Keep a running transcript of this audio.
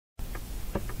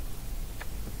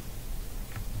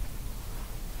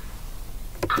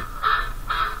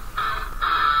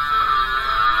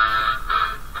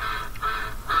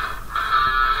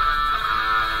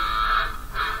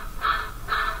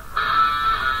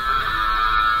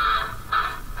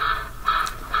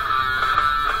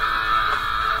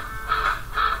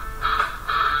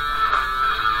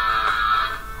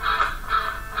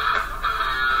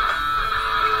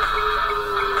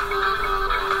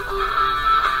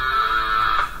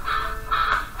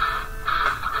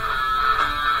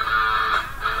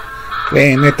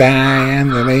When I die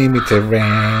and they lay me to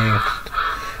rest,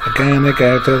 I'm gonna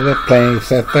go to the place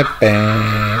that's the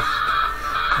best.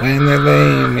 When they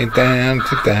lay me down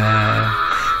to die,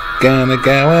 gonna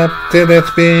go up to the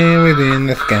spirit in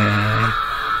the sky.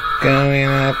 Going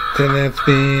up to the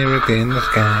spirit in the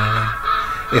sky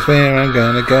is where I'm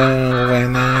gonna go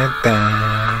when I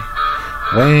die.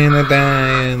 When I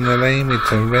die and they lay me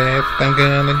to rest, I'm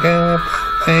gonna go up to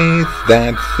the place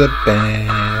that's the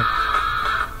best.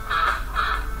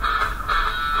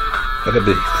 Better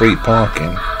be free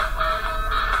parking.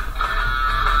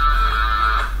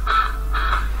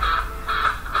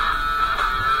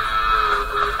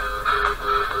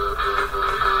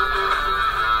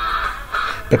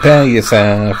 Prepare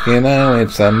yourself, you know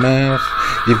it's a must.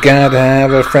 You've got to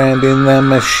have a friend in the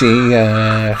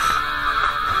MoShiach.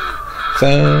 So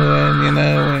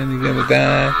when you're gonna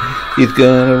die, he's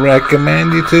gonna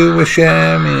recommend you to a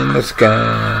Shem in the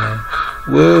sky.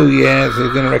 Whoa, yes,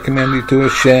 he's gonna recommend you to a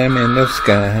Shem in the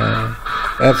sky.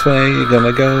 That's where you're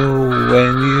gonna go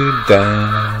when you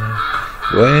die.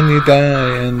 When you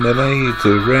die and they lay you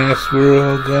to rest, we're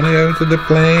all gonna go to the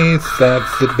place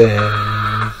that's the best.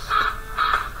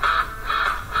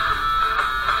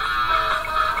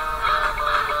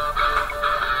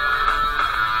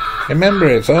 Remember,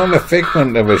 it's all a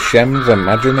figment of Hashem's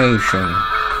imagination.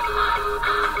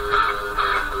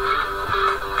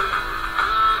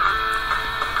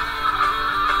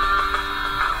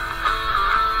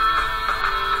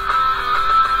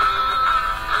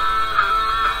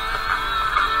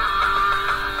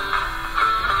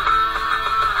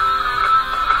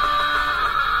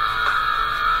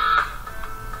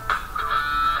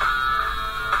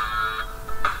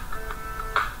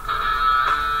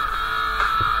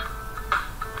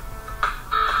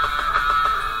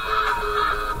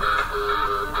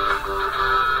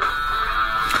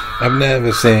 I've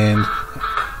never sinned,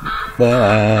 but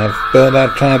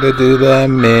I've tried to do the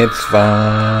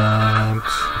mitzvot.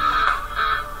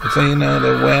 So you know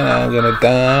that when I'm gonna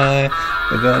die,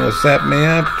 they're gonna set me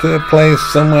up to a place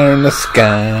somewhere in the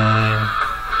sky.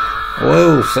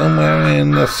 Whoa, somewhere in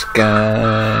the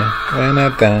sky. When I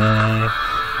die,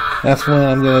 that's what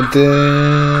I'm gonna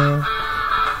do.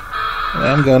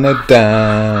 I'm gonna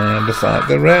die, just like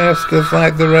the rest of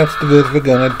us, we're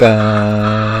gonna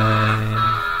die.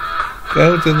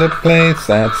 Go to the place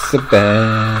that's the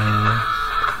best,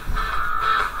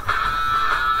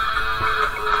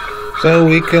 so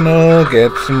we can all get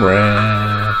some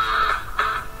rest.